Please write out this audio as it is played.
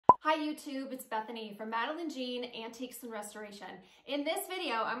YouTube, it's Bethany from Madeline Jean Antiques and Restoration. In this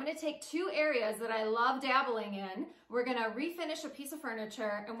video, I'm going to take two areas that I love dabbling in. We're going to refinish a piece of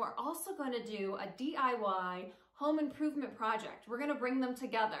furniture, and we're also going to do a DIY home improvement project. We're going to bring them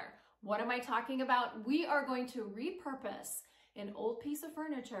together. What am I talking about? We are going to repurpose an old piece of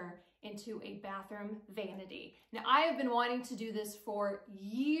furniture into a bathroom vanity. Now, I have been wanting to do this for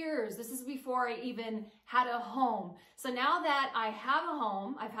years. This is before I even had a home. So now that I have a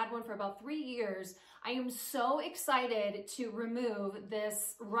home, I've had one for about 3 years, I am so excited to remove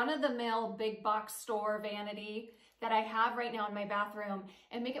this run-of-the-mill big box store vanity that I have right now in my bathroom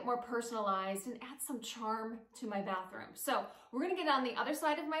and make it more personalized and add some charm to my bathroom. So we're gonna get on the other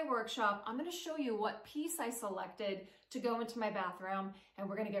side of my workshop. I'm gonna show you what piece I selected to go into my bathroom, and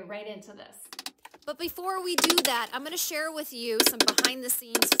we're gonna get right into this. But before we do that, I'm gonna share with you some behind the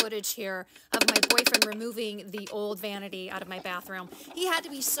scenes footage here of my boyfriend removing the old vanity out of my bathroom. He had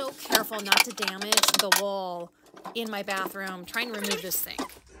to be so careful not to damage the wall in my bathroom trying to remove this sink.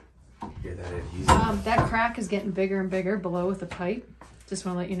 Hear that? That crack is getting bigger and bigger below with the pipe. Just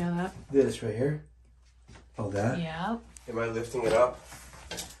want to let you know that. This right here? Oh, that? Yeah. Am I lifting it up?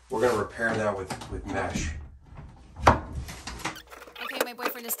 We're going to repair that with mesh. Okay, my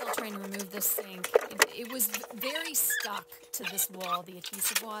boyfriend is still trying to remove this sink. It was very stuck to this wall, the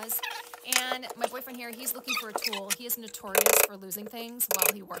adhesive was. And my boyfriend here, he's looking for a tool. He is notorious for losing things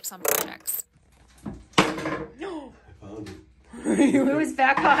while he works on projects. No! I found it. It was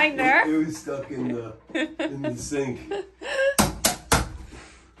back behind there? It was stuck in the sink.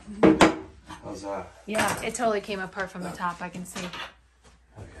 How's that? Yeah, it totally came apart from the top, I can see.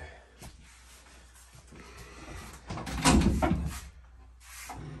 Okay.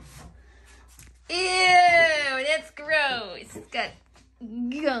 Ew, that's gross. It's got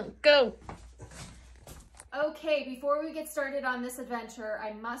gunk. Go. Okay, before we get started on this adventure,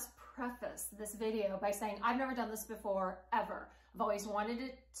 I must preface this video by saying I've never done this before, ever. I've always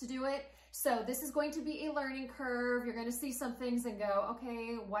wanted to do it. So this is going to be a learning curve. You're going to see some things and go,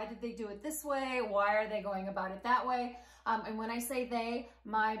 okay, why did they do it this way? Why are they going about it that way? And when I say they,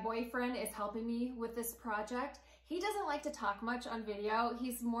 my boyfriend is helping me with this project. He doesn't like to talk much on video.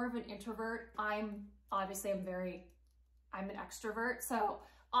 He's more of an introvert. I'm an extrovert. So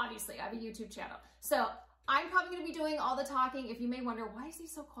obviously I have a YouTube channel. So I'm probably going to be doing all the talking. If you may wonder, why is he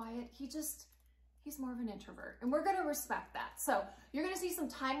so quiet? He's more of an introvert, and we're going to respect that. So you're going to see some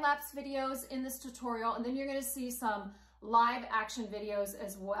time-lapse videos in this tutorial, and then you're going to see some live action videos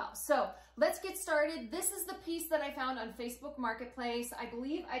as well. So let's get started. This is the piece that I found on Facebook Marketplace. I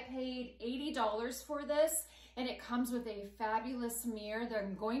believe I paid $80 for this, and it comes with a fabulous mirror that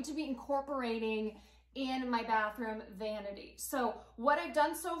I'm going to be incorporating in my bathroom vanity. So what I've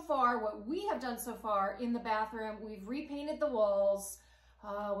done so far, what we have done so far in the bathroom, we've repainted the walls.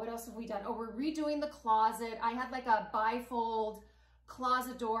 What else have we done? Oh, we're redoing the closet. I had like a bifold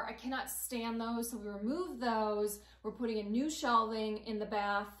closet door. I cannot stand those, so we removed those. We're putting a new shelving in the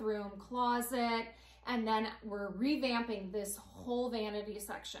bathroom closet, and then we're revamping this whole vanity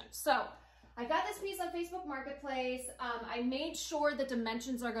section. So I got this piece on Facebook Marketplace. I made sure the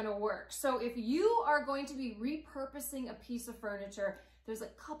dimensions are going to work. So if you are going to be repurposing a piece of furniture, there's a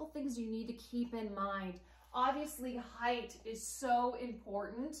couple things you need to keep in mind. Obviously, height is so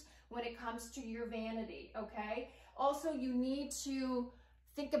important when it comes to your vanity, okay? Also, you need to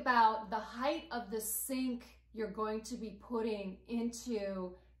think about the height of the sink you're going to be putting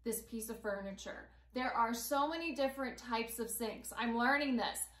into this piece of furniture. There are so many different types of sinks. I'm learning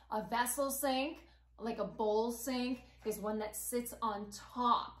this. A vessel sink, like a bowl sink, is one that sits on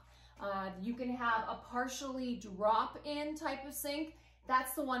top. You can have a partially drop-in type of sink.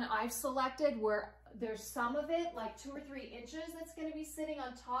 That's the one I've selected, where there's some of it, like 2 or 3 inches, that's going to be sitting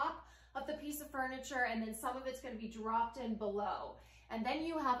on top of the piece of furniture, and then some of it's going to be dropped in below. And then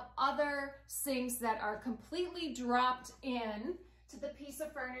you have other sinks that are completely dropped in to the piece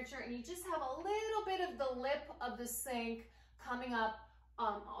of furniture, and you just have a little bit of the lip of the sink coming up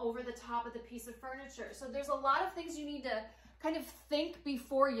over the top of the piece of furniture. So there's a lot of things you need to kind of think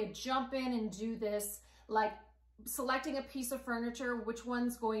before you jump in and do this, like selecting a piece of furniture, which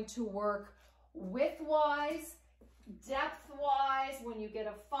one's going to work width-wise, depth-wise. When you get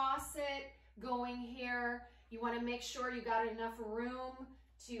a faucet going here, you want to make sure you got enough room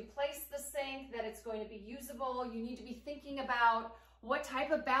to place the sink, that it's going to be usable. You need to be thinking about what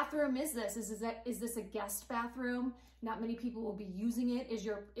type of bathroom is this? Is this a guest bathroom? Not many people will be using it.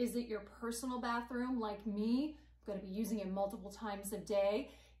 Is it your personal bathroom like me? I'm going to be using it multiple times a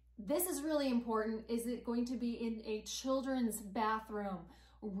day. This is really important. Is it going to be in a children's bathroom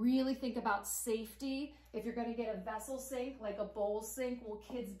Really think about safety. If you're gonna get a vessel sink, like a bowl sink, will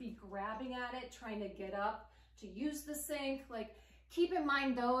kids be grabbing at it, trying to get up to use the sink? Like, keep in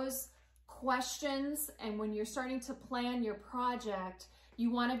mind those questions. And when you're starting to plan your project, you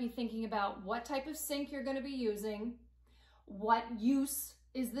wanna be thinking about what type of sink you're gonna be using, what use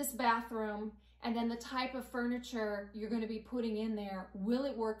is this bathroom, and then the type of furniture you're gonna be putting in there. Will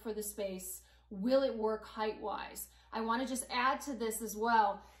it work for the space? Will it work height-wise? I want to just add to this as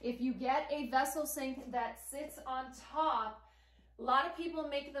well. If you get a vessel sink that sits on top, a lot of people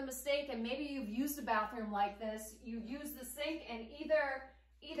make the mistake, and maybe you've used a bathroom like this, you use the sink and either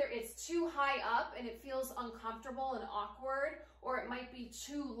it's too high up and it feels uncomfortable and awkward, or it might be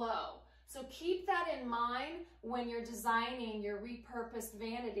too low. So keep that in mind when you're designing your repurposed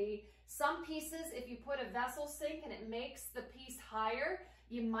vanity. Some pieces, if you put a vessel sink and it makes the piece higher,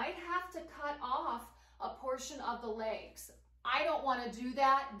 you might have to cut off a portion of the legs. I don't want to do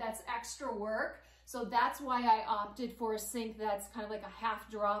that. That's extra work. So that's why I opted for a sink that's kind of like a half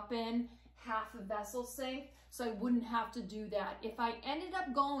drop-in, half a vessel sink, so I wouldn't have to do that. If I ended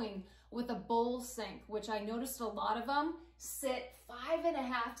up going with a bowl sink, which I noticed a lot of them sit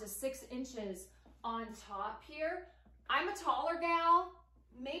 5.5 to 6 inches on top here. I'm a taller gal,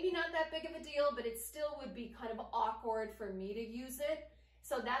 maybe not that big of a deal, but it still would be kind of awkward for me to use it.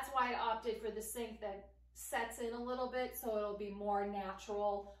 So that's why I opted for the sink that sets in a little bit, so it'll be more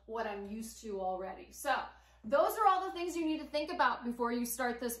natural, what I'm used to already. So those are all the things you need to think about before you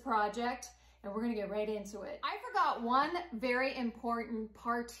start this project, and we're gonna get right into it. I forgot one very important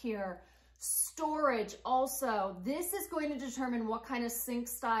part here. Storage also. This is going to determine what kind of sink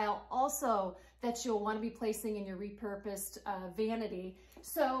style also that you'll want to be placing in your repurposed vanity.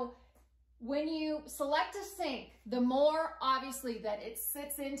 So when you select a sink, the more obviously that it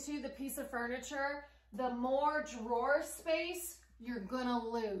sits into the piece of furniture, the more drawer space you're gonna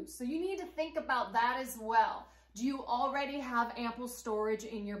lose. So you need to think about that as well. Do you already have ample storage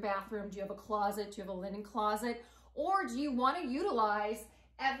in your bathroom? Do you have a closet? Do you have a linen closet? Or do you want to utilize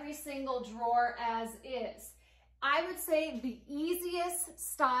every single drawer as is? I would say the easiest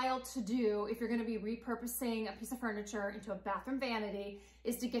style to do if you're going to be repurposing a piece of furniture into a bathroom vanity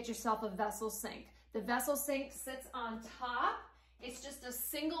is to get yourself a vessel sink. The vessel sink sits on top. It's just a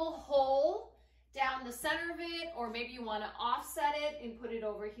single hole down the center of it, or maybe you want to offset it and put it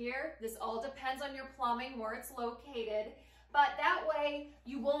over here. This all depends on your plumbing, where it's located, but that way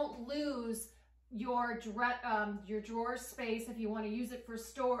you won't lose your drawer space if you want to use it for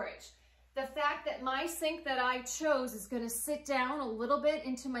storage. The fact that my sink that I chose is going to sit down a little bit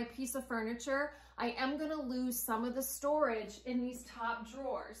into my piece of furniture, I am going to lose some of the storage in these top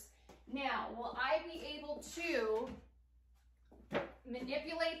drawers. Now, will I be able to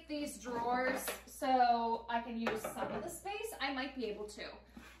manipulate these drawers so I can use some of the space? I might be able to.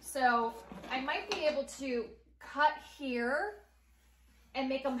 So I might be able to cut here and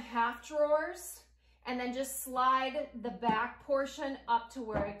make them half drawers, and then just slide the back portion up to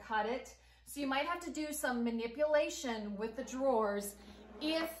where I cut it. So you might have to do some manipulation with the drawers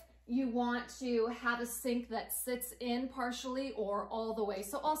if you want to have a sink that sits in partially or all the way.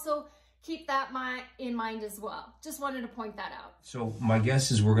 So also keep that in mind as well. Just wanted to point that out. So my guess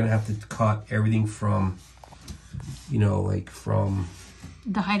is we're gonna have to cut everything from, you know, like from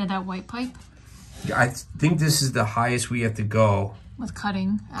the height of that white pipe. I think this is the highest we have to go with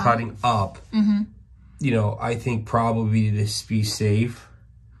cutting up. Mm-hmm. You know, I think probably to be safe,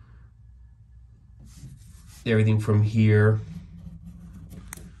 everything from here.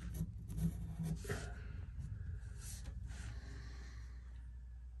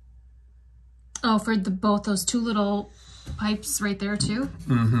 Oh, for both those two little pipes right there too?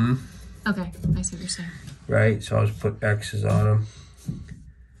 Mm-hmm. Okay, I see what you're saying. Right, so I'll just put X's on them.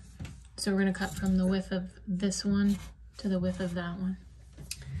 So we're gonna cut from the width of this one to the width of that one.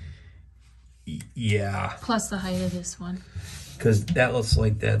 Yeah. Plus the height of this one. Because that looks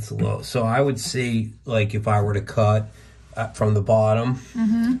like that's low. So I would say, like, if I were to cut from the bottom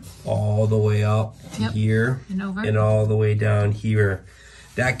all the way up to here and over and all the way down here,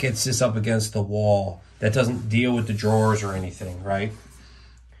 that gets this up against the wall. That doesn't deal with the drawers or anything, right?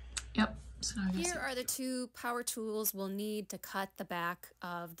 Yep. So now Here are the two power tools we'll need to cut the back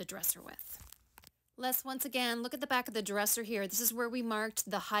of the dresser with. Let's once again look at the back of the dresser here. This is where we marked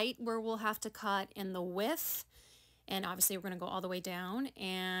the height where we'll have to cut and the width. And obviously we're going to go all the way down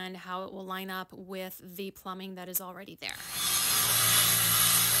and how it will line up with the plumbing that is already there.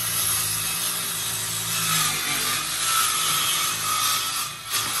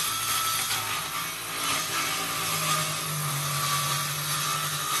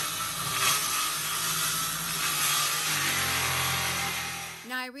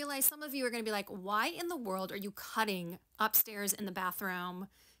 Now realize some of you are going to be like, why in the world are you cutting upstairs in the bathroom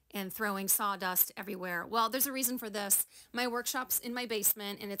and throwing sawdust everywhere? Well, there's a reason for this. My workshop's in my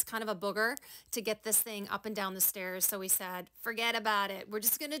basement and it's kind of a booger to get this thing up and down the stairs. So we said, forget about it. We're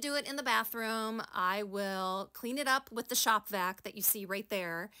just going to do it in the bathroom. I will clean it up with the shop vac that you see right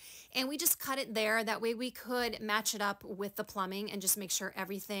there. And we just cut it there. That way we could match it up with the plumbing and just make sure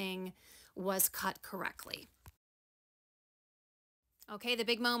everything was cut correctly. Okay, the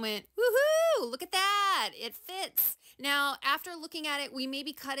big moment. Woohoo! Look at that. It fits. Now, after looking at it, we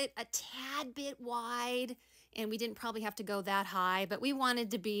maybe cut it a tad bit wide, and we didn't probably have to go that high, but we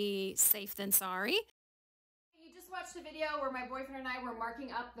wanted to be safe than sorry. You just watched a video where my boyfriend and I were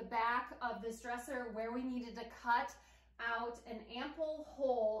marking up the back of this dresser where we needed to cut out an ample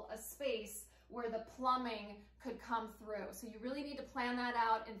hole, a space where the plumbing could come through. So you really need to plan that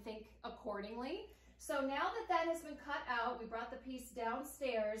out and think accordingly. So now that that has been cut out, we brought the piece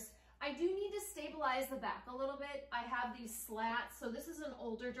downstairs. I do need to stabilize the back a little bit. I have these slats. So this is an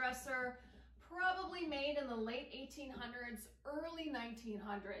older dresser, probably made in the late 1800s, early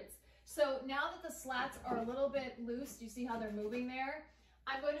 1900s. So now that the slats are a little bit loose, do you see how they're moving there?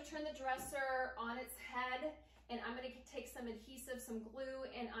 I'm going to turn the dresser on its head, and I'm going to take some adhesive, some glue,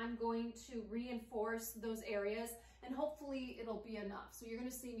 and I'm going to reinforce those areas, and hopefully it'll be enough. So you're going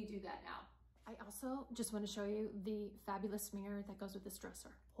to see me do that now. I also just want to show you the fabulous mirror that goes with this dresser.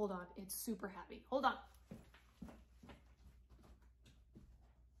 Hold on, it's super heavy. Hold on.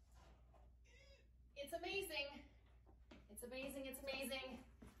 It's amazing. It's amazing, it's amazing.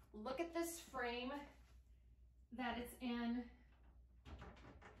 Look at this frame that it's in.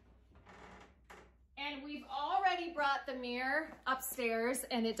 And we've already brought the mirror upstairs,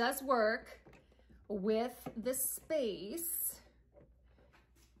 and it does work with this space.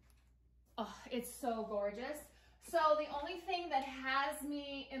 Oh, it's so gorgeous. So the only thing that has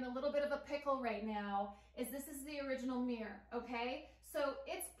me in a little bit of a pickle right now is this is the original mirror, okay? So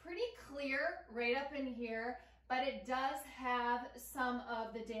it's pretty clear right up in here, but it does have some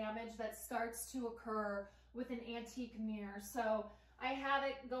of the damage that starts to occur with an antique mirror. So I have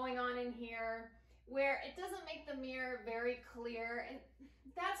it going on in here where it doesn't make the mirror very clear, and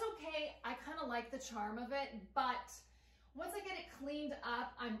that's okay. I kind of like the charm of it, but once I get it cleaned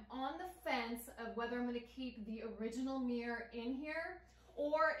up, I'm on the fence of whether I'm going to keep the original mirror in here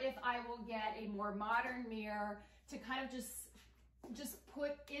or if I will get a more modern mirror to kind of just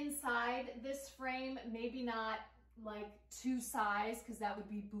put inside this frame. Maybe not like two size, because that would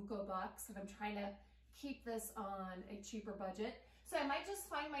be buco bucks, and I'm trying to keep this on a cheaper budget. So I might just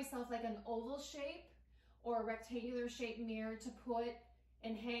find myself like an oval shape or a rectangular shaped mirror to put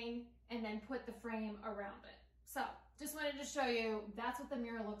and hang, and then put the frame around it. So just wanted to show you, that's what the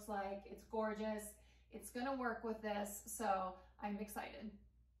mirror looks like. It's gorgeous. It's gonna work with this, so I'm excited.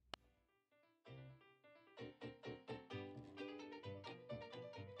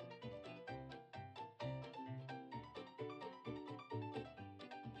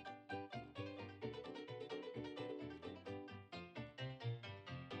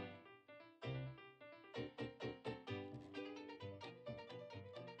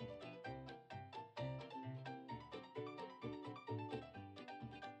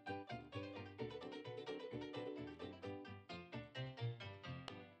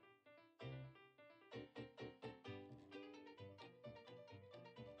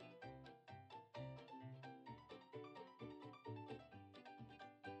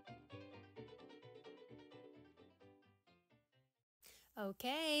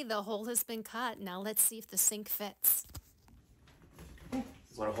 Okay, the hole has been cut. Now let's see if the sink fits.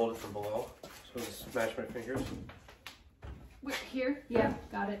 Want to hold it from below so just match my fingers? Wait, here? Yeah,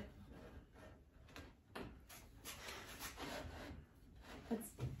 got it.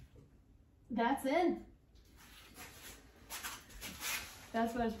 That's in.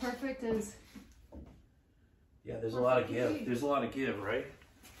 That's about as perfect as. Yeah, there's a lot of give. There's a lot of give, right?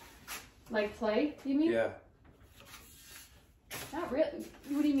 Like play, you mean? Yeah. Not really.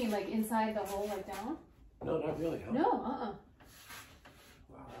 What do you mean, like inside the hole, like down? No, not really, huh? No, Wow,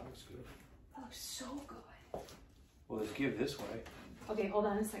 that looks good. That looks so good. Well, let's give this way. Okay, hold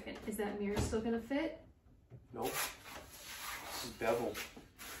on a second. Is that mirror still gonna fit? Nope. This is beveled.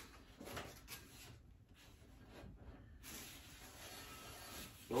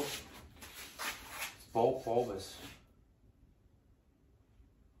 Nope. It's bulbous.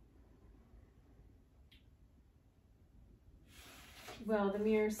 Well, the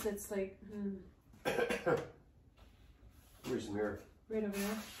mirror sits like, Where's the mirror? right over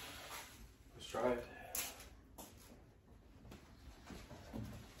there. Let's try it.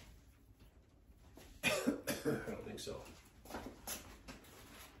 I don't think so.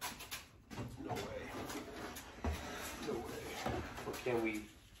 can we...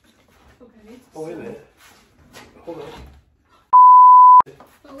 Okay. Oh, wait a minute. Hold on.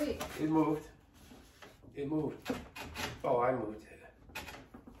 Oh, wait. It moved. It moved. Oh, I moved it.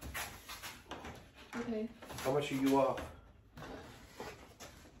 Okay. How much are you off?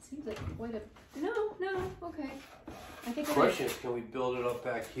 Seems like quite a... No, okay. I think Question is, can we build it up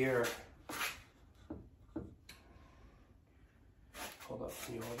back here? Hold up,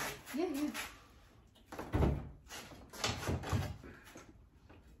 can you hold it? Yeah.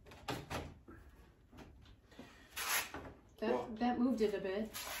 That moved it a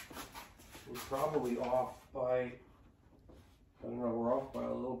bit. We're probably off by, I don't know, we're off by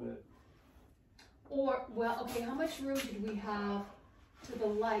a little bit. Or, well, okay, how much room did we have to the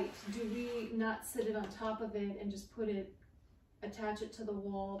light? Do we not sit it on top of it and just put it, attach it to the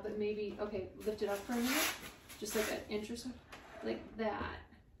wall, but maybe, okay, lift it up for a minute? Just like an inch or so? Like that.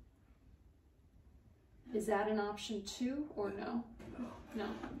 Is that an option too, or no? No.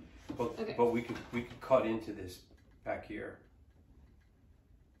 But, Okay. but we could cut into this back here.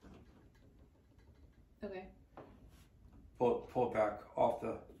 Okay. Pull it back off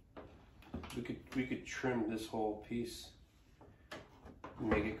the. We could trim this whole piece and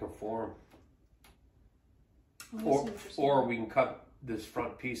make it conform. Or we can cut this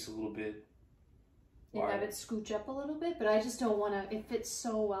front piece a little bit. And have it scooch up a little bit, but I just don't want to. It fits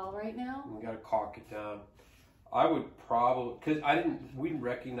so well right now. We gotta caulk it down. I would probably, cause we didn't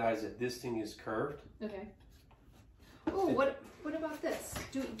recognize that this thing is curved. Okay. Oh, what about this?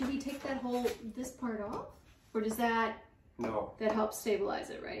 Do we take that this part off, or does that? No. That helps stabilize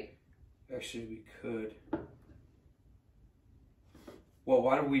it, right? Actually, we could. Well,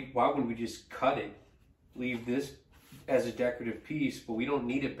 why wouldn't we just cut it? Leave as a decorative piece, but we don't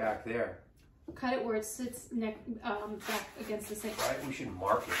need it back there. Cut it where it sits back against the sink. Right? We should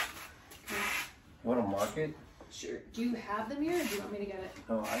mark it. Okay. Want to mark it? Sure. Do you have them here, or do you want me to get it?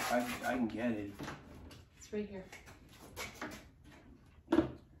 No, I can get it. It's right here.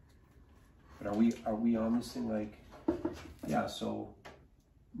 But are we on this thing like? Yeah. So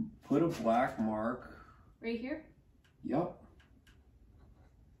put a black mark. Right here. Yep.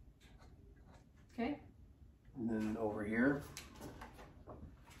 Okay. And then over here.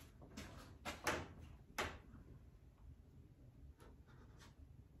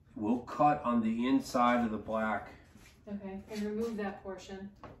 We'll cut on the inside of the black. Okay, and remove that portion.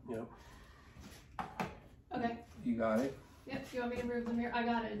 Yep. Okay. You got it? Yep, you want me to remove them here? I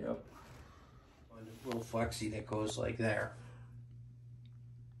got it. Yep. Find a little flexi that goes like there.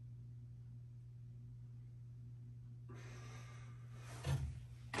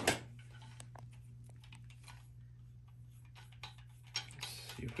 Let's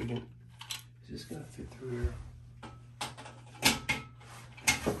see if we can, is this gonna fit through here?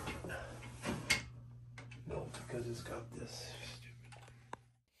 No, because it's got this.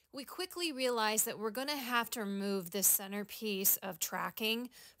 We quickly realized that we're going to have to remove this center piece of tracking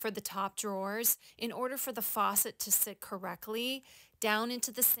for the top drawers in order for the faucet to sit correctly down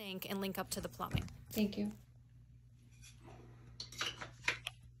into the sink and link up to the plumbing. Thank you.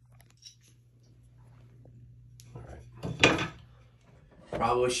 All right.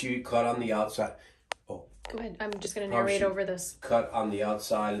 Probably should cut on the outside. Oh, Go ahead. I'm just going to narrate over this. Cut on the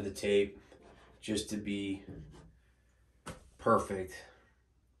outside of the tape just to be perfect.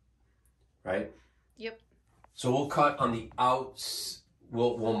 Right? Yep. So we'll cut on the outs.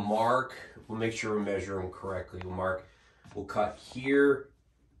 We'll mark. We'll make sure we measure them correctly. We'll cut here,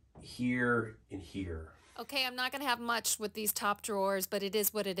 here, and here. Okay, I'm not going to have much with these top drawers, but it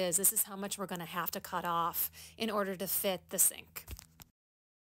is what it is. This is how much we're going to have to cut off in order to fit the sink.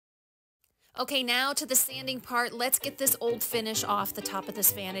 Okay, now to the sanding part. Let's get this old finish off the top of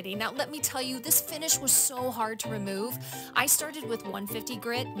this vanity. Now, let me tell you, this finish was so hard to remove. I started with 150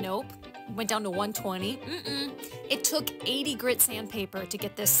 grit. Nope. Went down to 120. It took 80 grit sandpaper to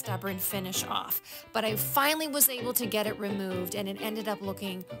get this stubborn finish off. But I finally was able to get it removed, and it ended up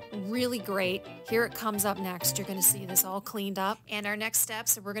looking really great. Here it comes up next. You're going to see this all cleaned up. And our next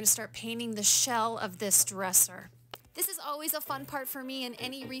steps, we're going to start painting the shell of this dresser. This is always a fun part for me in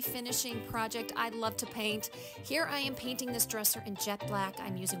any refinishing project I'd love to paint. Here I am painting this dresser in jet black.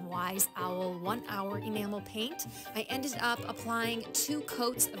 I'm using Wise Owl 1 hour enamel paint. I ended up applying 2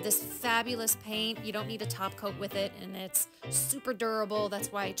 coats of this fabulous paint. You don't need a top coat with it, and it's super durable.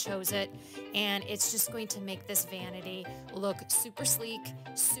 That's why I chose it. And it's just going to make this vanity look super sleek,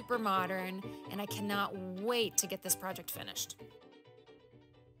 super modern, and I cannot wait to get this project finished.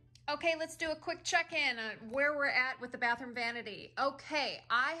 Okay, let's do a quick check-in on where we're at with the bathroom vanity. Okay,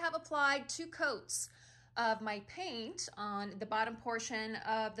 I have applied 2 coats of my paint on the bottom portion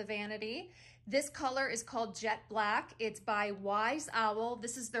of the vanity. This color is called Jet Black. It's by Wise Owl.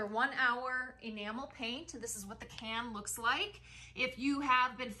 This is their 1 hour enamel paint. This is what the can looks like. If you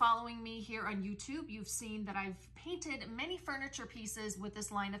have been following me here on YouTube, you've seen that I've painted many furniture pieces with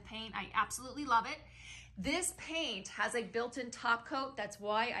this line of paint. I absolutely love it. This paint has a built-in top coat. That's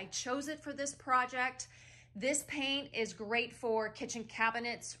why I chose it for this project. This paint is great for kitchen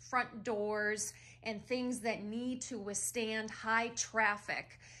cabinets, front doors, and things that need to withstand high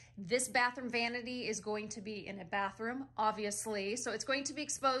traffic. This bathroom vanity is going to be in a bathroom, obviously, so it's going to be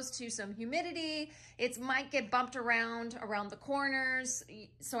exposed to some humidity. It might get bumped around the corners,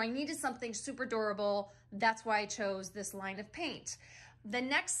 so I needed something super durable. That's why I chose this line of paint. The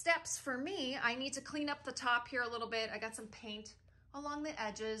next steps for me, I need to clean up the top here a little bit. I got some paint along the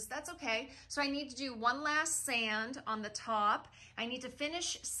edges. That's okay. So I need to do one last sand on the top. I need to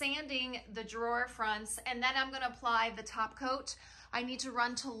finish sanding the drawer fronts, and then I'm going to apply the top coat. I need to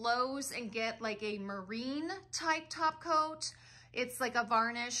run to Lowe's and get like a marine type top coat. It's like a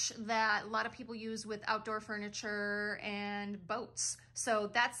varnish that a lot of people use with outdoor furniture and boats. So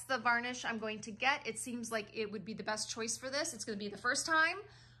that's the varnish I'm going to get. It seems like it would be the best choice for this. It's going to be the first time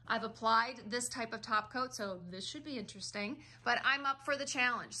I've applied this type of top coat, so this should be interesting, but I'm up for the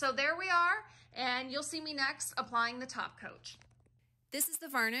challenge. So there we are, and you'll see me next applying the top coat. This is the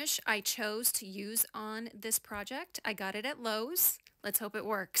varnish I chose to use on this project. I got it at Lowe's. Let's hope it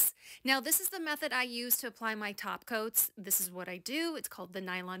works. Now, this is the method I use to apply my top coats. This is what I do. It's called the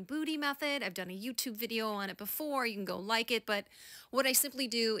nylon booty method. I've done a YouTube video on it before. You can go like it, but what I simply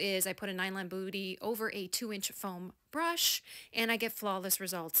do is I put a nylon booty over a 2-inch foam brush, and I get flawless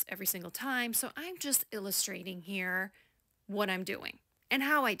results every single time. So I'm just illustrating here what I'm doing and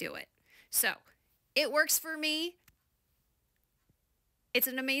how I do it. So it works for me. It's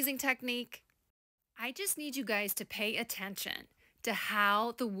an amazing technique. I just need you guys to pay attention to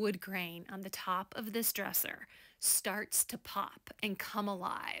how the wood grain on the top of this dresser starts to pop and come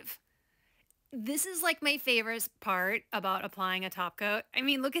alive. This is like my favorite part about applying a top coat. I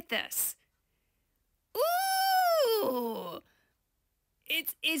mean, look at this. Ooh!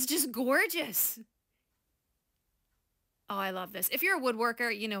 It's just gorgeous. Oh, I love this. If you're a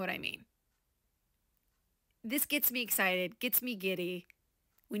woodworker, you know what I mean. This gets me excited, gets me giddy.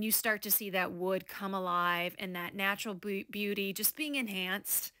 When you start to see that wood come alive and that natural beauty just being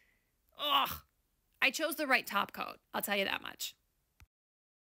enhanced. Ugh, I chose the right top coat. I'll tell you that much.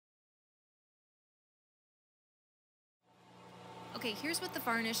 Okay, here's what the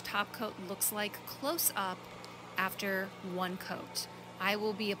varnish top coat looks like close up after 1 coat. I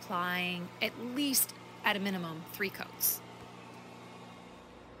will be applying at least, at a minimum, 3 coats.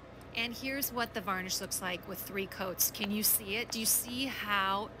 And here's what the varnish looks like with 3 coats. Can you see it? Do you see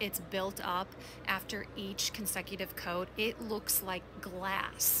how it's built up after each consecutive coat? It looks like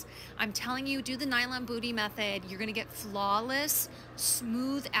glass. I'm telling you, do the nylon booty method. You're gonna get flawless,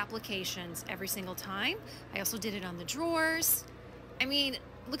 smooth applications every single time. I also did it on the drawers. I mean,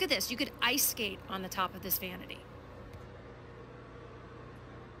 look at this. You could ice skate on the top of this vanity.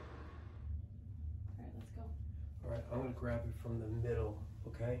 All right, let's go. All right, I'm gonna grab it from the middle,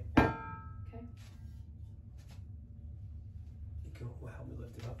 okay? Okay. You can help me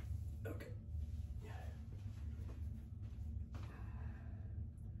lift it up. Okay. Yeah.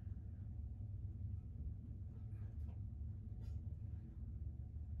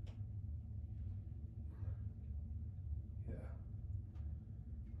 Okay.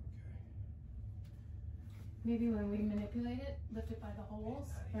 Maybe when we manipulate it, lift it by the holes,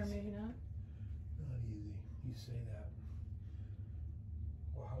 or maybe not. Not easy. You say that.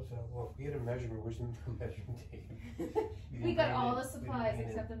 Well, how's that look? We had a measurement. Where's the measuring tape? We got all the supplies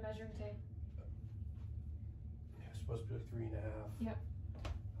except the measuring tape. It was supposed to be like 3.5. Yep.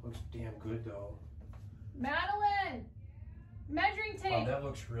 Looks damn good though. Madeline! Measuring tape! Oh, that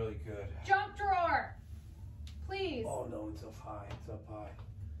looks really good. Junk drawer! Please! Oh no, it's up high. It's up high.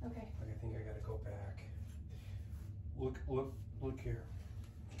 Okay. I think I gotta go back. Look here.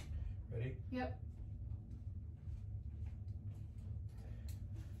 Ready? Yep.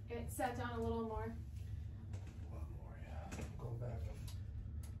 It sat down a little more. A lot more, yeah. Go back.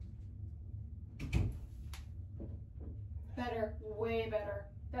 Better. Way better.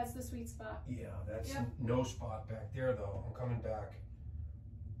 That's the sweet spot. Yeah, that's Yep. no spot back there though. I'm coming back.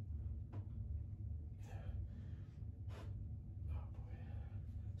 Oh boy.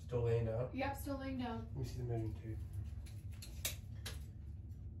 Still laying down? Yep, still laying down. Let me see the measuring tape.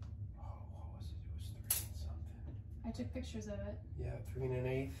 Oh, what was it? It was 3 and something. I took pictures of it. Yeah, 3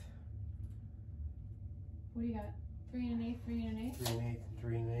 1/8. What do you got? 3 1/8, 3 1/8? 3 1/8,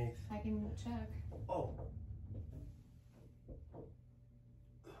 3 1/8. I can check. Oh.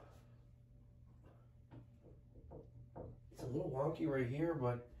 little wonky right here,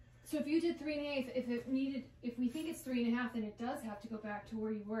 but So if you did 3 1/8, if we think it's 3 1/2, then it does have to go back to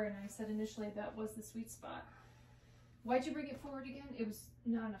where you were. And I said initially that was the sweet spot. Why'd you bring it forward again? It was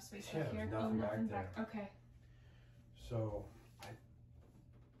not enough space back here. Nothing nothing back there. Okay. So,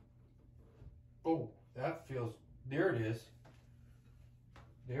 oh, that feels, there it is.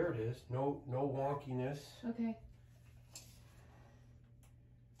 There it is. No wonkiness. Okay.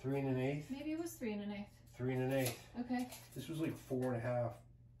 3 1/8. Maybe it was 3 1/8. 3 1/8. Okay. This was like 4 1/2.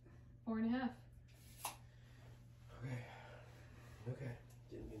 4 1/2. Okay. Okay.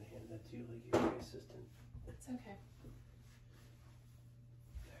 Didn't mean to hand that to you like you're my assistant. It's okay.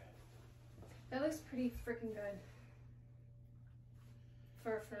 That looks pretty freaking good.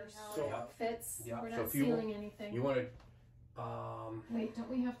 For how So, it fits. yeah, We're so not if you sealing anything. You want to, Wait, don't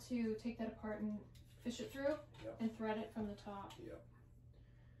we have to take that apart and fish it through? Yep. And thread it from the top? Yep.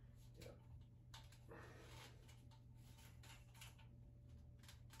 Yep.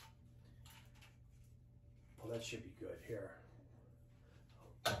 Well, that should be good here.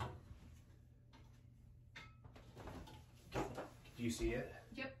 Do you see it?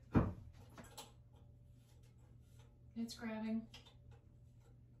 Yep. It's grabbing.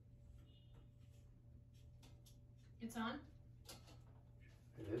 It's on?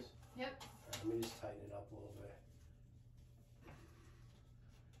 It is? Yep. All right, let me just tighten it up a little bit.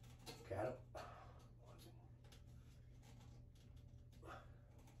 Got it?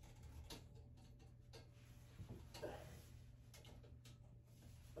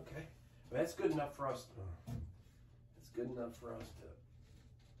 Okay. That's good enough for us. That's good enough for us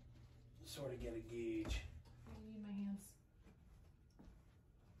to sort of get a gauge. I need my hands.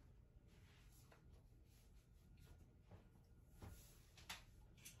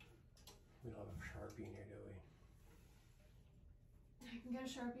 We don't have a Sharpie in here, do we? I can get a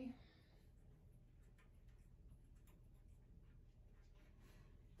Sharpie.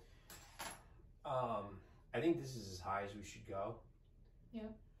 I think this is as high as we should go.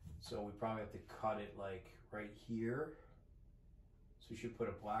 Yeah. So we probably have to cut it like right here. So we should put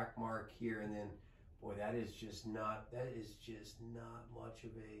a black mark here, and then, boy, that is just not much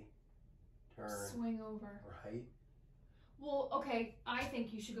of a turn. Swing over. Right? Well, okay, I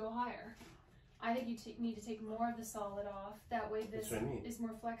think you should go higher. I think you need to take more of the solid off. That way this That's what I mean. is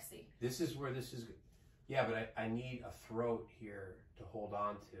more flexy. This is where this is, yeah, but I need a throat here to hold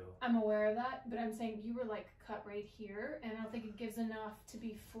on to. I'm aware of that, but I'm saying you were like cut right here, and I don't think it gives enough to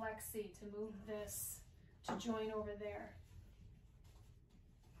be flexy to move this to join over there.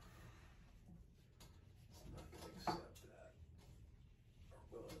 It's not going to accept that. Or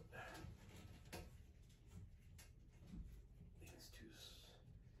will it? I think it's too...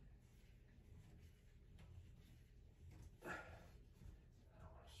 I don't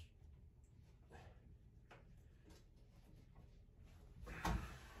want to...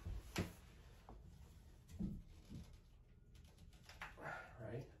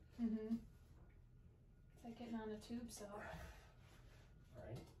 Right? Mm-hmm. It's like getting on a tube saw.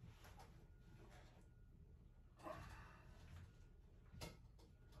 Right.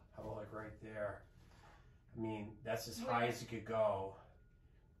 How about like right there? I mean, that's as high as it could go.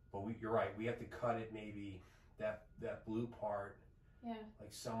 But you're right. We have to cut it maybe that blue part. Yeah.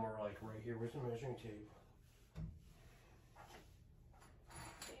 Like somewhere like right here. Where's the measuring tape?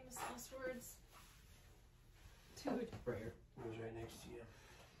 Famous last words. Dude. Right here. It was right next to you.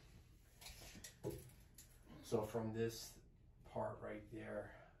 So from this part right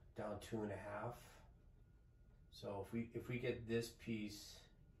there down 2 1/2. So if we get this piece,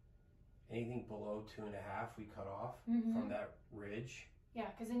 anything below 2 1/2, we cut off from that ridge. Yeah,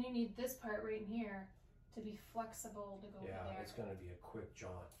 because then you need this part right in here to be flexible to go over there. Yeah, it's going to be a quick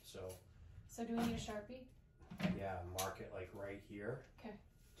jaunt. So do we need a Sharpie? yeah, mark it like right here. Okay.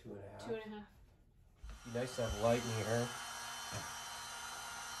 2 1/2. 2 1/2. Be nice to have light in here.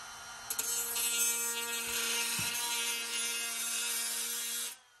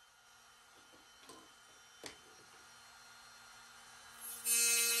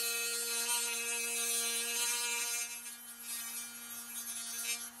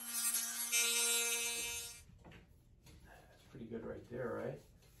 That's pretty good right there, right?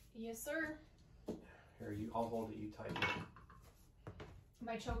 Yes, sir. Here, I'll hold it, you tighten it. Am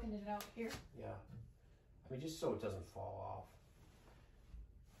I choking it out here? Yeah. I mean, just so it doesn't fall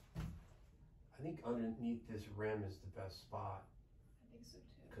off. I think underneath this rim is the best spot I think so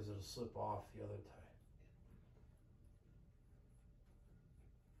too. because it'll slip off the other time.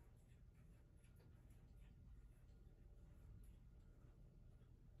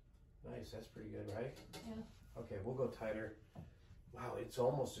 Nice, that's pretty good, right? Yeah. Okay, we'll go tighter. Wow, it's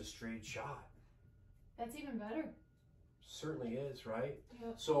almost a straight shot. That's even better. certainly is, right?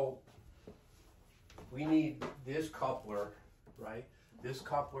 Yep. So we need this coupler, right? This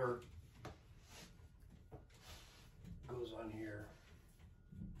coupler goes on here.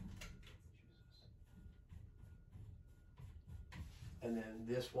 And then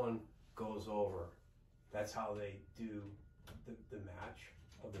this one goes over. That's how they do the match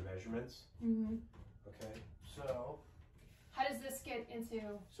of the measurements. Mm-hmm. Okay, so How does this get into?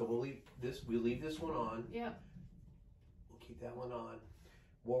 so we'll leave this one on. Yep. We'll keep that one on.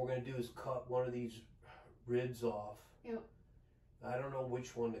 What we're gonna do is cut one of these ribs off. Yep. I don't know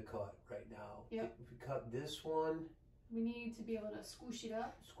which one to cut right now. Yep. If we cut this one, We need to be able to squish it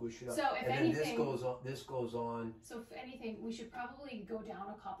up. squish it up. So if and anything, then this goes on. So if anything, we should probably go down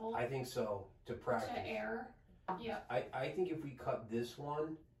a couple I think so, to practice. to air. Yeah. I think if we cut this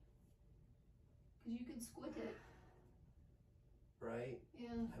one, Because you can squid it. right? Yeah.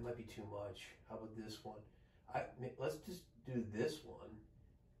 That might be too much. How about this one? Let's just do this one,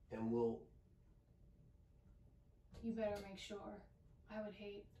 and we'll. You better make sure. I would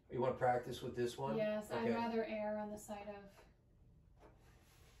hate. You want to practice with this one? Yes, Okay. I'd rather err on the side of.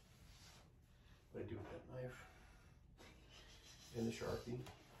 What do I do with that knife? And the Sharpie.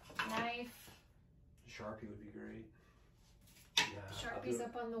 Knife. The Sharpie would be great. Yeah, I'll do Sharpie's it.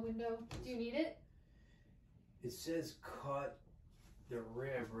 up on the window. Do you need it? It says cut the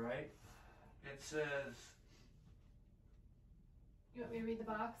rib, right? It says. You want me to read the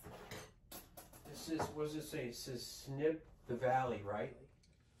box? It says, what does it say? It says snip the valley, right?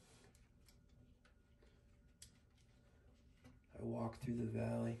 I walk through the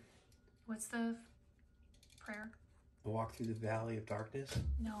valley. What's the prayer? I walk through the valley of darkness.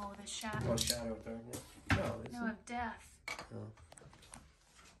 No, the shadow. Oh, shadow of darkness. No, it's No, of death.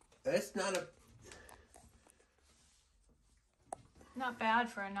 that's not a. Not bad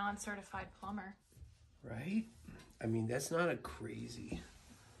for a non-certified plumber. Right? I mean, that's not a crazy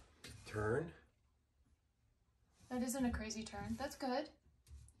turn. That isn't a crazy turn. That's good.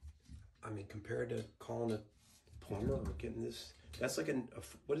 I mean, compared to calling a plumber or getting this, that's like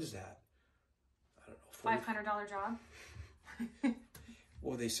what is that? I don't know. $500 job.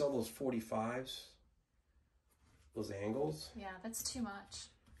 Well, they sell those 45s, those angles. Yeah, that's too much.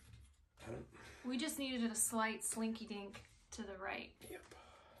 I don't. We just needed a slight slinky dink to the right. Yep.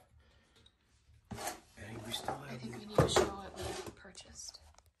 And we still I have. think we need to show what we purchased.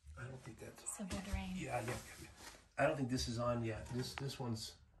 I don't think that's. Simple drain. Yeah. I don't think this is on yet. This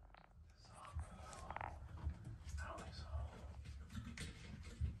one's. I don't think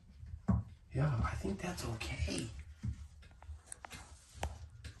so. Yeah, I think that's okay.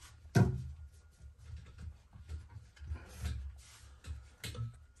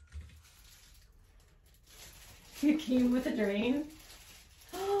 You came with a drain?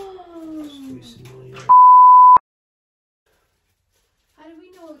 Squeezing money out. How do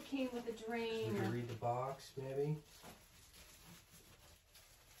we know it came with a drain? We can read the box, maybe.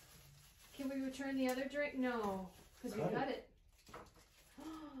 Can we return the other drain? No, because we Cut it. cut it.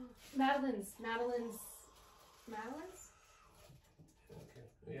 Madeline's. Okay.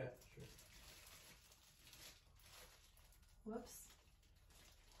 Yeah, sure. Whoops.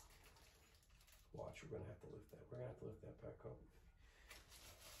 Watch, we're gonna have to lift that. We're gonna have to lift that back up.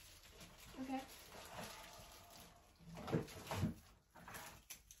 Okay.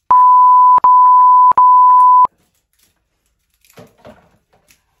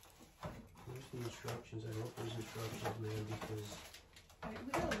 Where's the instructions? I hope there's instructions, man, because. All right,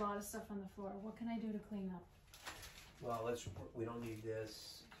 we got a lot of stuff on the floor. What can I do to clean up? Well, we don't need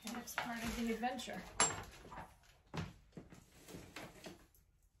this. The next part of the adventure.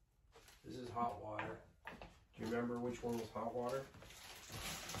 This is hot water. Do you remember which one was hot water?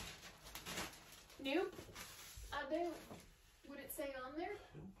 Nope. I don't. Would it say on there?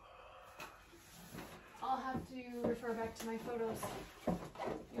 I'll have to refer back to my photos. You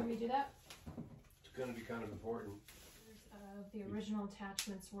want me to do that? It's gonna be kind of important. The original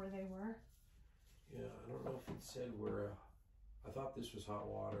attachments where they were. Yeah, I don't know if it said where. I thought this was hot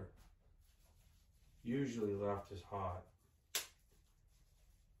water. Usually left is hot.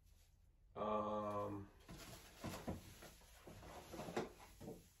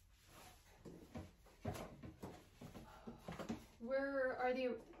 Where are the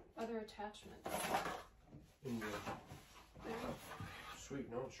other attachments? In the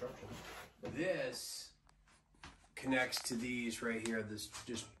sweet, no instructions. This connects to these right here. This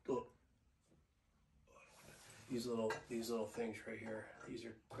just look. These little things right here. These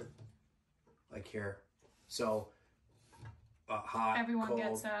are quick, like here. So hot, Everyone cold,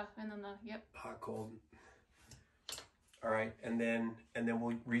 gets and then yep. hot, cold. All right, and then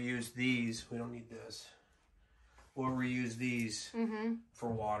we'll reuse these. We don't need this. We'll reuse these for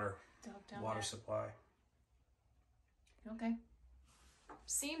water, water supply. Okay.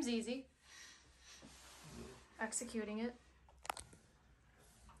 Seems easy. Executing it.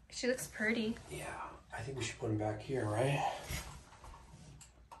 She looks pretty. Yeah, I think we should put them back here, right?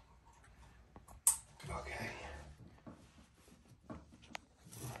 Okay.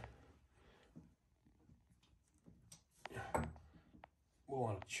 We'll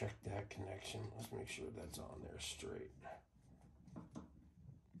want to check that connection. Let's make sure that's on there straight.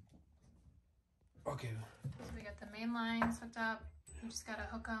 Okay. So we got the main lines hooked up. We just gotta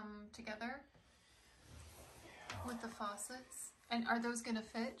hook them together with the faucets. And are those gonna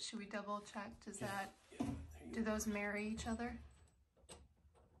fit? Should we double check? Does that, do those marry each other?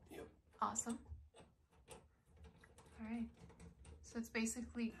 Yep. Awesome. All right. So it's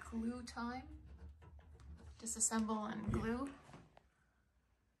basically glue time. Disassemble and glue.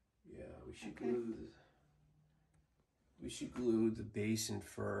 Yeah, we should glue the basin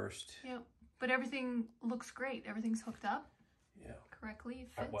first. Yep. But everything looks great. Everything's hooked up. Yeah. Correctly.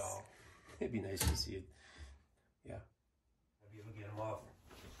 It fits. Well, it'd be nice to see it. Yeah. I'll be able to get them off.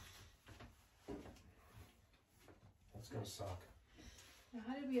 That's gonna suck. Now,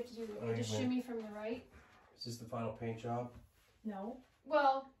 how did we have to do that? We just shimmy from the right? Is this the final paint job? No.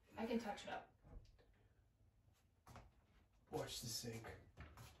 Well, I can touch it up. Watch the sink.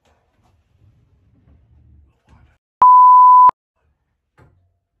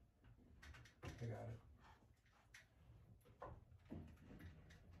 I got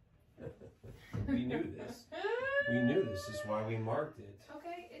it. We knew this. We knew this is why we marked it.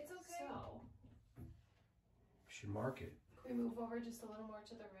 Okay, it's okay. So, We should mark it. can we move over just a little more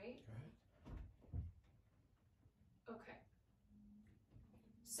to the right? Go ahead. Okay.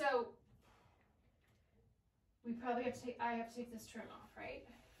 So, we probably have to take, I have to take this trim off, right?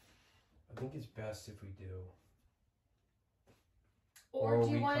 I think it's best if we do. Or Or do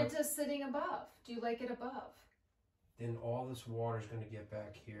you we want it cut- to sitting above? Do you like it above? Then all this water's going to get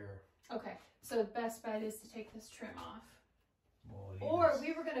back here. Okay, so the best bet is to take this trim off. Well, it Or is.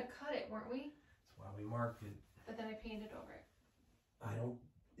 we were gonna cut it, weren't we? That's why we marked it. But then I painted over it. I don't,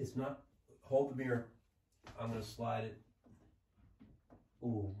 it's not, hold the mirror. I'm going to slide it.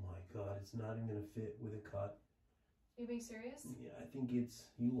 Oh my God, it's not even going to fit with a cut. You being serious? Yeah, I think it's,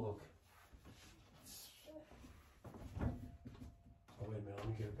 you look. Oh, wait a minute, let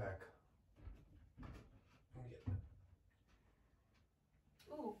me get it back. Let me get it.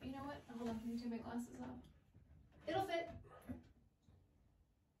 Ooh, you know what? Hold on, let me take my glasses off. It'll fit.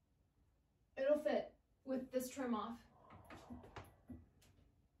 It'll fit with this trim off.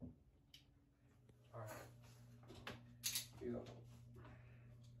 All right. Here you go.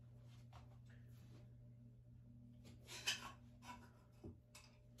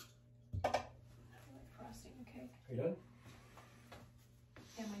 I like frosting, okay. Are you done?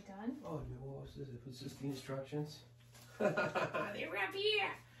 Am I done? Oh, what was this? Was this the instructions? They were up here.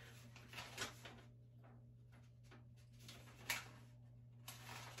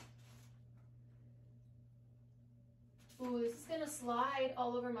 Ooh, this is gonna slide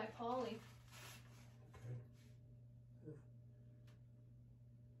all over my poly. Okay.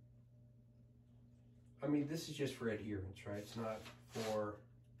 I mean, this is just for adherence, right? It's not for...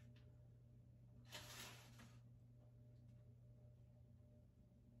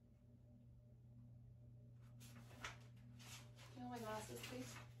 You want my glasses,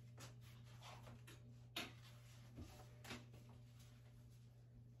 please?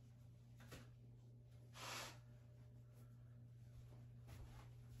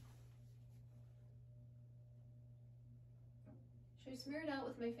 Should I smear it out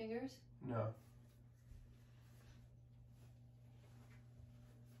with my fingers? No.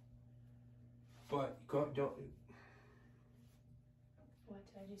 But don't. What,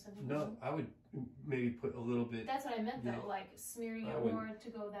 did I do something No, wrong? I would maybe put a little bit. That's what I meant though, Yeah. like smearing I it would- more to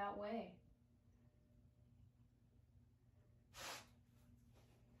go that way.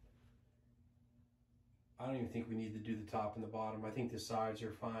 I don't even think we need to do the top and the bottom. I think the sides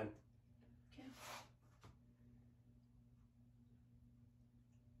are fine. Okay.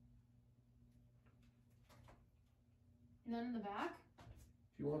 None in the back?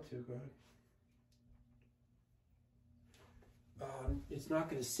 If you want to, go ahead. It's not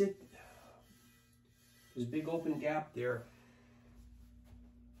going to sit. There's a big open gap there.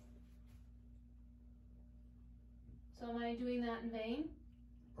 So am I doing that in vain?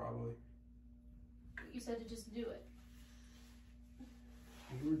 Probably. You said to just do it.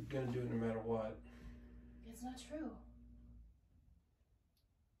 You were going to do it no matter what. It's not true.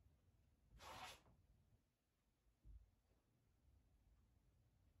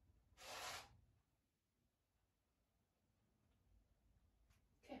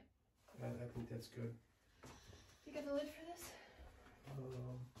 think that's good. You got the lid for this?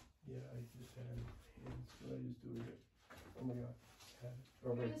 Yeah, I just had it. Hands. What I just do with it? Oh my god. I had it.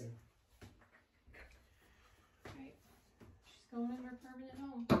 Oh, right there. Right. She's going in her permanent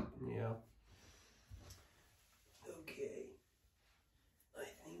home. Yeah. Okay. I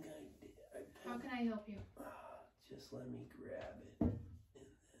think I did. How can I help you? Just let me grab it. And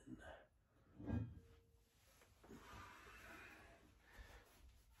then.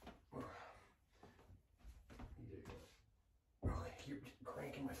 Okay, you're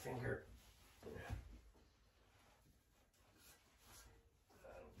cranking my finger.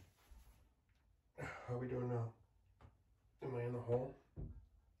 How are we doing now? Am I in the hole?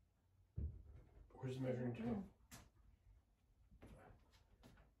 Where's the measuring tape?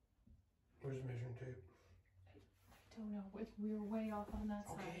 Where's the measuring tape? I don't know. We were way off on that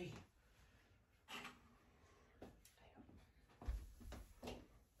side. Okay.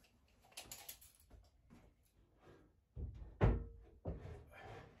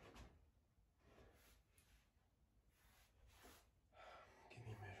 Give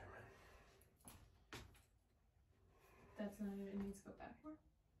me a measurement. That's not it. It needs to go back more.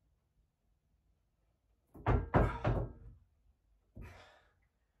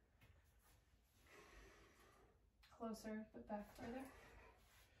 Closer, but back further.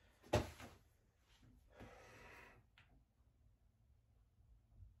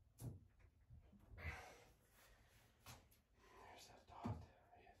 There's that dot.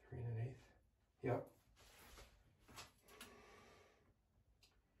 Yeah, 3 1/8. Yep.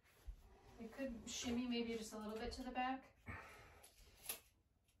 It could shimmy maybe just a little bit to the back.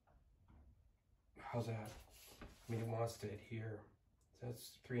 How's that? I mean, it wants to adhere. So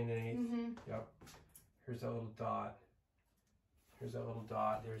that's 3 1/8. Mm-hmm. Yep. Here's that little dot. Here's that little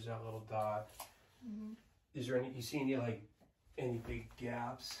dot. There's that little dot. Mm-hmm. Is there any? You see any like any big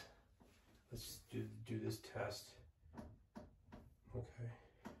gaps? Let's do this test. Okay.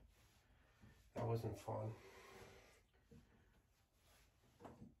 That wasn't fun.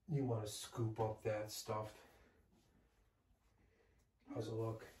 You want to scoop up that stuff. How's it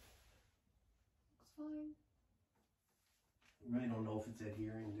look? Looks fine. We really don't know if it's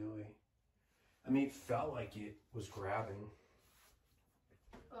adhering, do we? I mean, it felt like it was grabbing.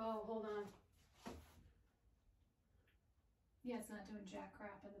 Oh, hold on. Yeah, it's not doing jack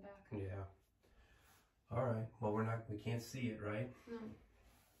crap in the back. Yeah. All right. Well, we can't see it, right? No.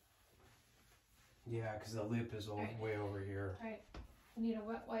 Yeah, because the lip is all way over here. All right. I need a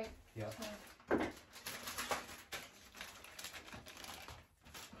wet wipe. Yep.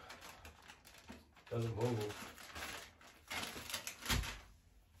 Doesn't move.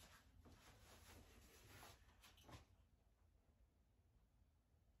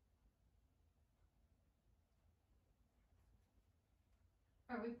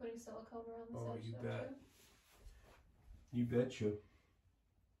 Are we putting silicone around this Oh, edge you though, bet. too? You betcha.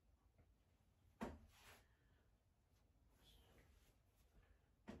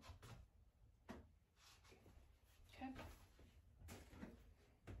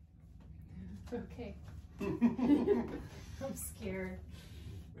 Okay. I'm scared.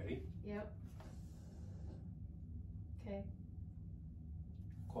 Ready? Yep. Okay.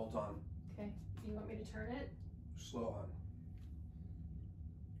 Cold on. Okay. You want me to turn it? Slow on.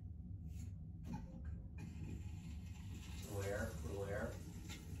 Little air.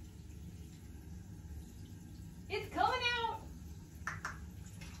 It's coming out!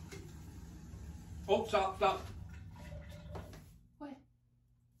 Oh, stop. What?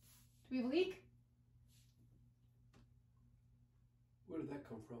 Do we have a leak? Where did that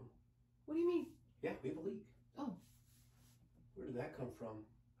come from? What do you mean? Yeah, we have a leak. Oh. Where did that come from?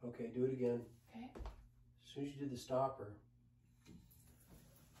 Okay, do it again. Okay. As soon as you did the stopper.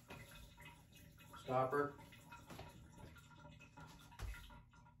 Stopper.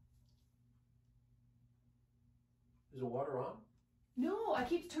 Is the water on? No, I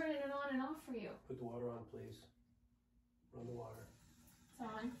keep turning it on and off for you. Put the water on, please. Run the water. It's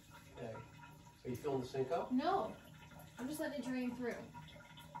on. Okay. Are you filling the sink up? No. I'm just letting it drain through.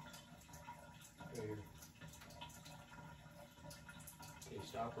 Right here. Okay,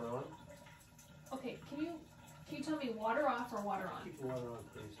 stopper on. Okay, can you tell me water off or water on? Keep the water on,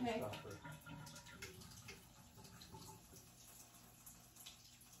 please. And Okay. stopper.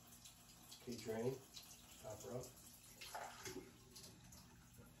 Okay, drain. Stopper up.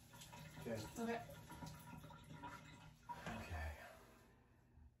 Okay. Okay.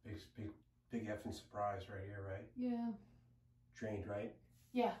 Okay. Big effing surprise right here, right? Yeah. Drained, right?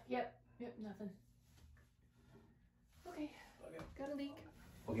 Yeah, yep, nothing. Okay, Okay. got a leak.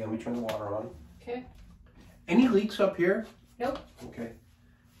 Okay, let me turn the water on. Okay. Any leaks up here? Nope. Okay.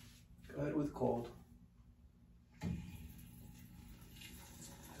 Go ahead with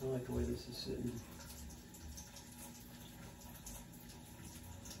Just sitting.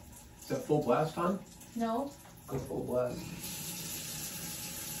 Is that full blast on? No. Go full blast.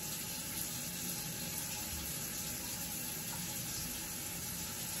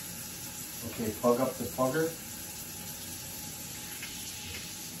 Okay, plug up the plugger.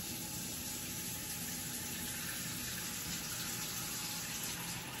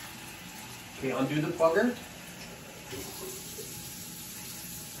 Okay, undo the plugger.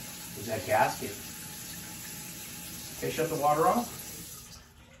 Is that gasket? Okay, shut the water off.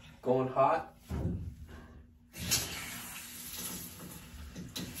 Going hot.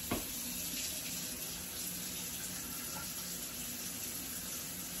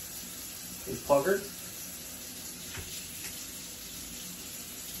 Okay, plugger.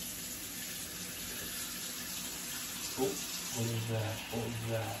 Oh, what is that? What is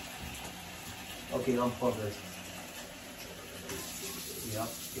that? Okay, unplug it. Yep,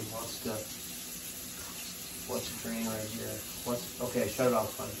 it wants to drain right here. Okay, shut it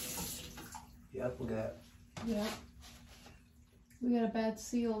off, fine. Yep, look at that. Yeah. We got a bad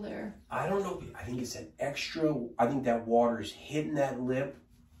seal there. I don't know, I think it's an extra, I think that water's hitting that lip.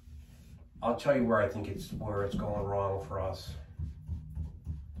 I'll tell you where I think it's going wrong for us.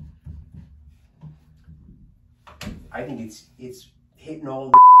 I think it's hitting all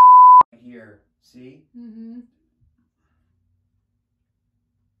the right here. See? Mm-hmm.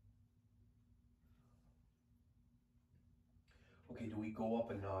 Okay, do we go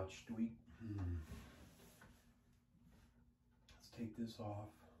up a notch? Do we? Let's take this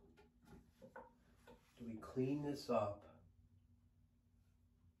off. Do we clean this up?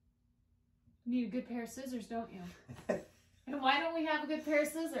 You need a good pair of scissors, don't you? And why don't we have a good pair of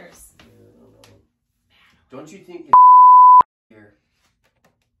scissors? Yeah, I don't know. Don't you think here?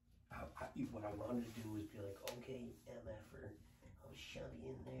 What I wanted to do was be like, okay, MFer, I'll shove you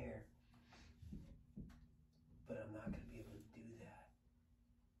in there. But I'm not going to be able to do that.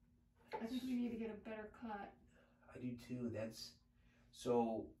 I think we need to get a better cut. I do too.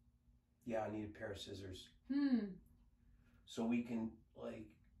 So, yeah, I need a pair of scissors. So we can, like,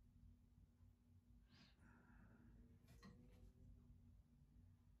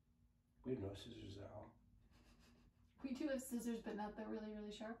 we have no scissors out. We do have scissors, but not the really,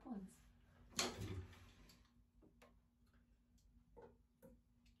 really sharp ones. I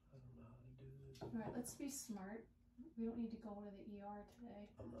don't know how to do this. All right, let's be smart. We don't need to go to the ER today.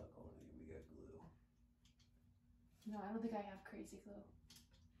 I'm not going to. We got glue. No, I don't think I have crazy glue.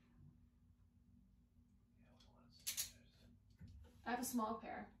 Yeah, I have a small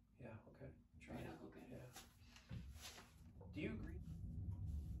pair. yeah, okay. Try Right, it. I'll go get it. Yeah. Do you agree?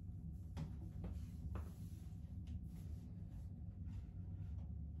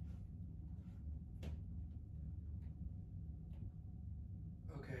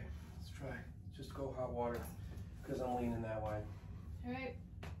 Okay, let's try. Just go hot water, because I'm leaning that way. All right.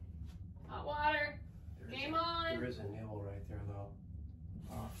 Hot water. Game on. There is a nibble right there, though.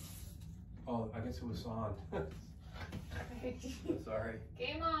 Oh, I guess it was on. Sorry.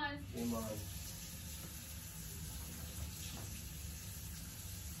 Game on. Game on.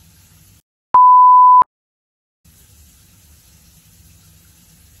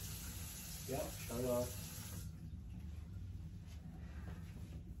 Yep, shut it off.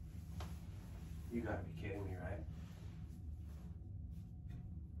 You gotta be kidding me, right?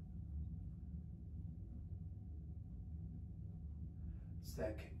 It's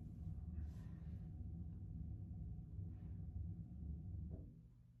that.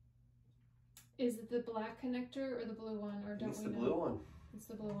 Is it the black connector or the blue one, or don't It's we the know? blue one. It's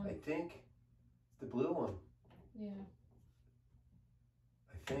the blue one. I think. It's the blue one. Yeah.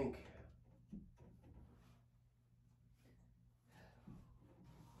 I think.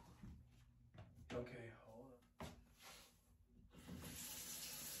 Okay, hold on.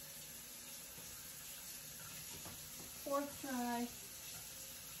 Fourth try.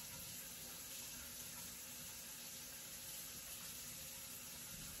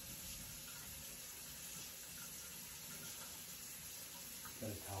 Got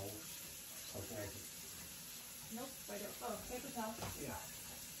a towel. Something I can. Nope. I don't. Oh, paper towel. Yeah.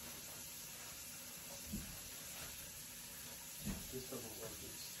 This doesn't work.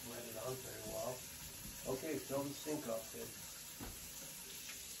 It's threaded on very well. Okay, fill the sink up, kid.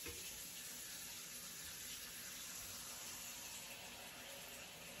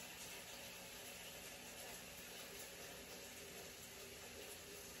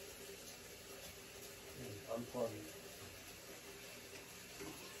 Okay, unplug it.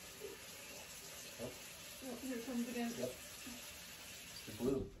 Oh, here it comes again. Yep. It's the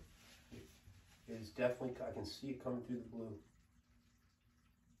blue. It is definitely, I can see it coming through the blue.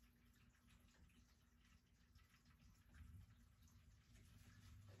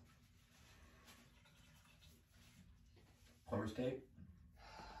 Plumber's tape?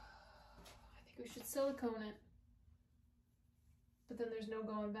 I think we should silicone it. But then there's no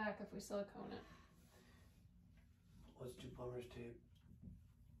going back if we silicone it. Let's do plumber's tape.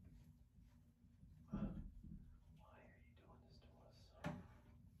 Why are you doing this to us?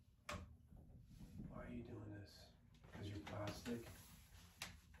 Why are you doing this? Because you're plastic?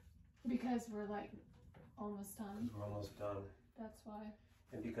 Because we're like almost done. Because we're almost done. That's why.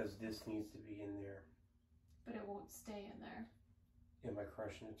 And because this needs to be in there. But it won't stay in there. Am I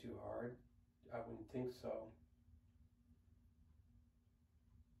crushing it too hard? I wouldn't think so.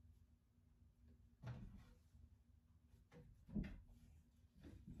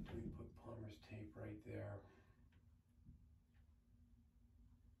 We put plumber's tape right there.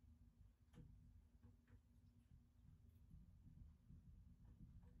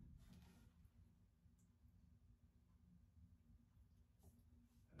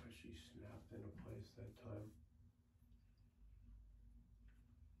 That actually snapped into place that time.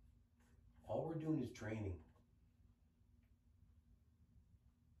 All we're doing is draining.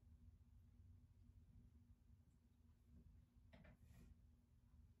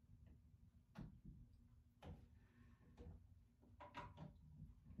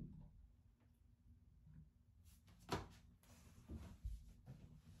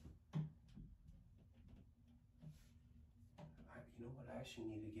 You know what? I actually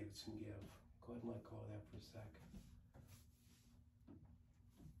need to give it some give. Go ahead and let go of that for a sec.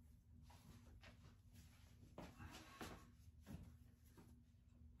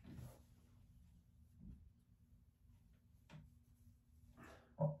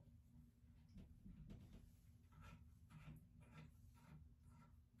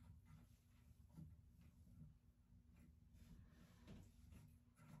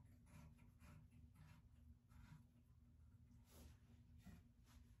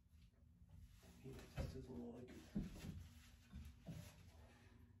 This doesn't look like it.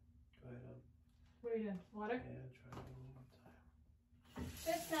 Go ahead, What are you doing? Water? yeah, try it one more time.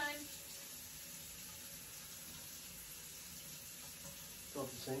 This time. Fill up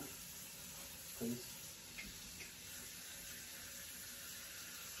the sink, please.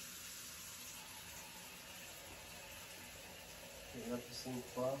 Clean up the sink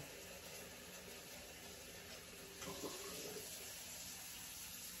well.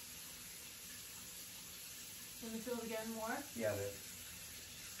 Let me fill it again more. Yeah, but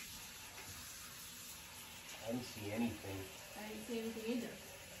I didn't see anything. I didn't see anything either.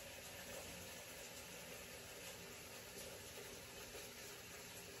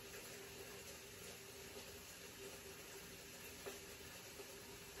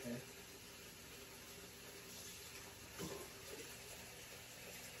 Okay.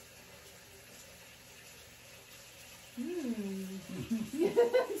 I'm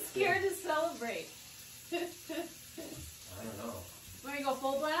scared to celebrate. I don't know. Want to go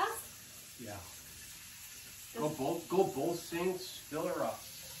full blast? Yeah. Go both sinks, fill her up.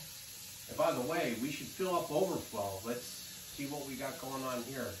 And by the way, we should fill up overflow. Let's see what we got going on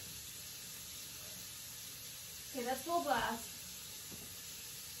here. Okay, that's full blast.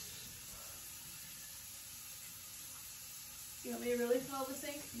 You want me to really fill the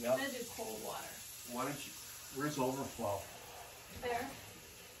sink? Yep. I'm gonna do cold water. Why don't you, where's overflow? There.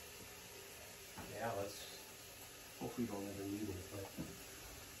 Yeah, let's, hopefully we don't ever need it, but.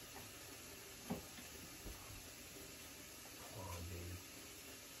 Come on,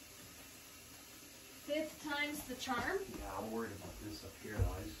 baby. 5th time's the charm. Yeah, I'm worried about this up here,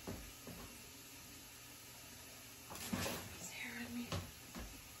 guys. Scaring me.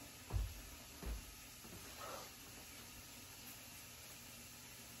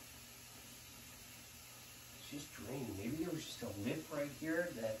 She's draining. Maybe there was just a lip right here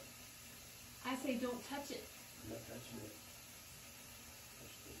that. I say don't touch it. I'm not touching it.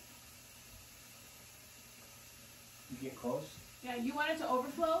 You get close? Yeah, you want it to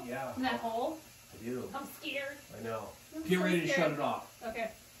overflow? Yeah. In that hole? I do. I'm scared. I know. I'm Get so ready to scared. shut it off.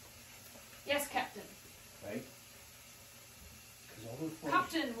 Okay. Yes, Captain. Right? Because overflow.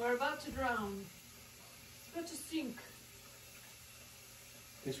 Captain, we're about to drown. It's about to sink.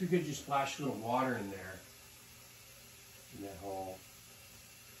 Guess we could just splash a little water in there. In that hole.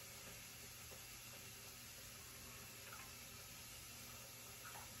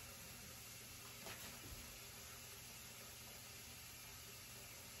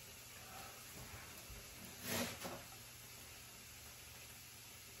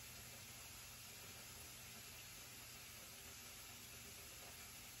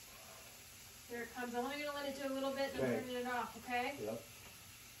 Here it comes. I'm only going to let it do a little bit and Okay. I'm turning it off, okay? Yep.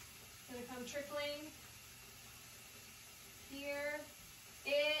 It's going to come trickling. Here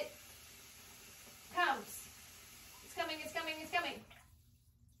it comes. It's coming, it's coming. coming.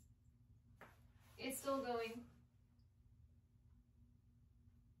 It's still going.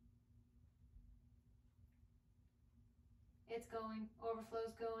 It's going.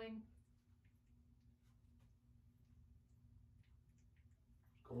 Overflow's going.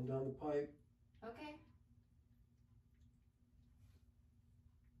 Going down the pipe. Okay.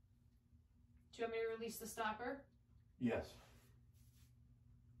 Do you want me to release the stopper? Yes.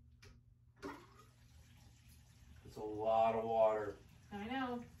 It's a lot of water. I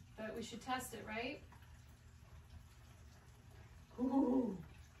know, but we should test it, right? Ooh.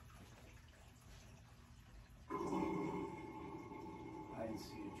 I didn't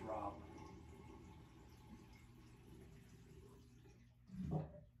see a drop.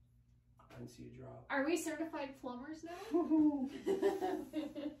 I didn't see a drop. Are we certified plumbers now?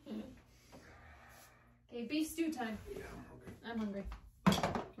 Okay, beef stew time. Yeah, I'm hungry.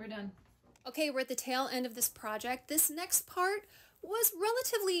 We're done. Okay, we're at the tail end of this project. This next part was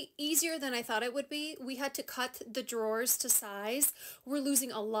relatively easier than I thought it would be. We had to cut the drawers to size. We're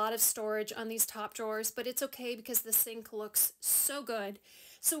losing a lot of storage on these top drawers, but it's okay because the sink looks so good.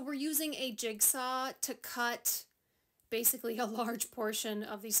 So we're using a jigsaw to cut basically a large portion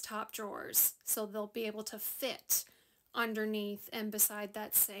of these top drawers so they'll be able to fit underneath and beside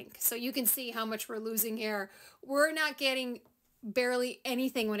that sink. So you can see how much we're losing here. We're not getting barely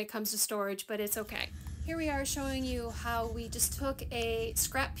anything when it comes to storage, but it's okay. Here we are showing you how we just took a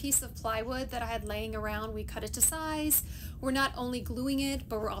scrap piece of plywood that I had laying around. We cut it to size. We're not only gluing it,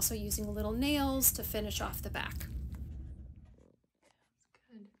 but we're also using little nails to finish off the back.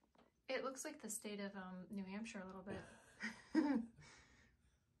 Good. It looks like the state of New Hampshire a little bit.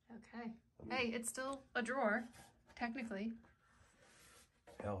 Okay. Hey, it's still a drawer, technically.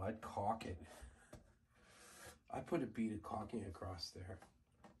 Hell, I'd caulk it. I put a bead of caulking across there.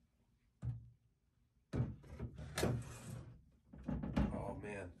 Oh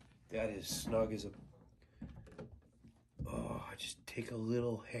man, that is snug as a... Oh, I just take a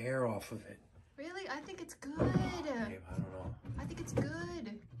little hair off of it. Really? I think it's good. Oh, babe, I don't know. I think it's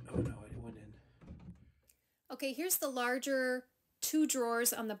good. Oh no, it went in. Okay, here's the larger 2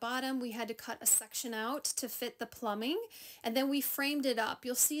 drawers on the bottom. We had to cut a section out to fit the plumbing, and then we framed it up.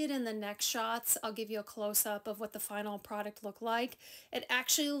 You'll see it in the next shots. I'll give you a close-up of what the final product looked like. It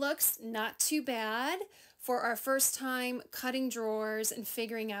actually looks not too bad for our first time cutting drawers and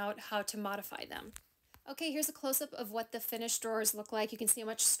figuring out how to modify them. Okay, here's a close-up of what the finished drawers look like. You can see how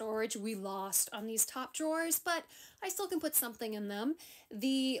much storage we lost on these top drawers, but I still can put something in them.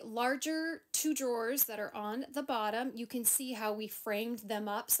 The larger 2 drawers that are on the bottom, you can see how we framed them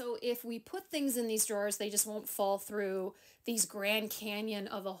up. So if we put things in these drawers, they just won't fall through these Grand Canyon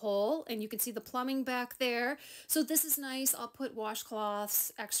of a hole. And you can see the plumbing back there. So this is nice. I'll put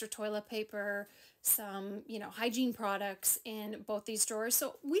washcloths, extra toilet paper, some, hygiene products in both these drawers.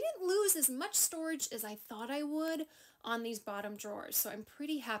 So we didn't lose as much storage as I thought I would on these bottom drawers. So I'm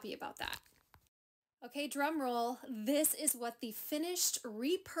pretty happy about that. Okay, drum roll. This is what the finished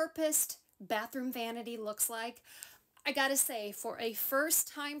repurposed bathroom vanity looks like. I gotta say, for a first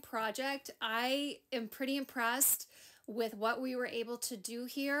time project, I am pretty impressed with what we were able to do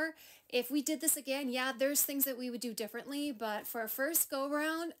here. If we did this again, yeah, there's things that we would do differently, but for a first go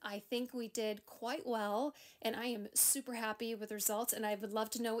around, I think we did quite well, and I am super happy with the results, and I would love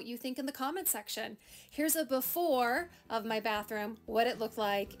to know what you think in the comment section. Here's a before of my bathroom, what it looked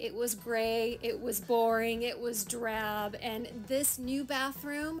like. It was gray, it was boring, it was drab, and this new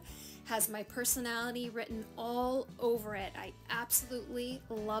bathroom has my personality written all over it. I absolutely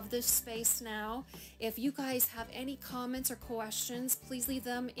love this space now. If you guys have any comments or questions, please leave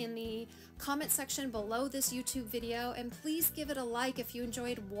them in the comment section below this YouTube video, and please give it a like if you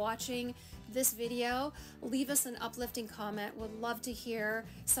enjoyed watching this video. Leave us an uplifting comment. Would love to hear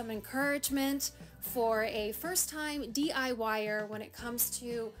some encouragement for a first-time DIYer when it comes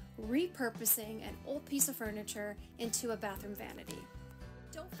to repurposing an old piece of furniture into a bathroom vanity.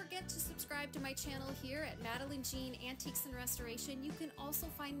 Don't forget to subscribe to my channel here at Madeline Jean Antiques and Restoration. You can also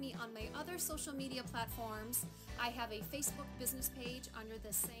find me on my other social media platforms. I have a Facebook business page under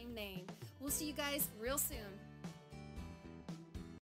the same name. We'll see you guys real soon.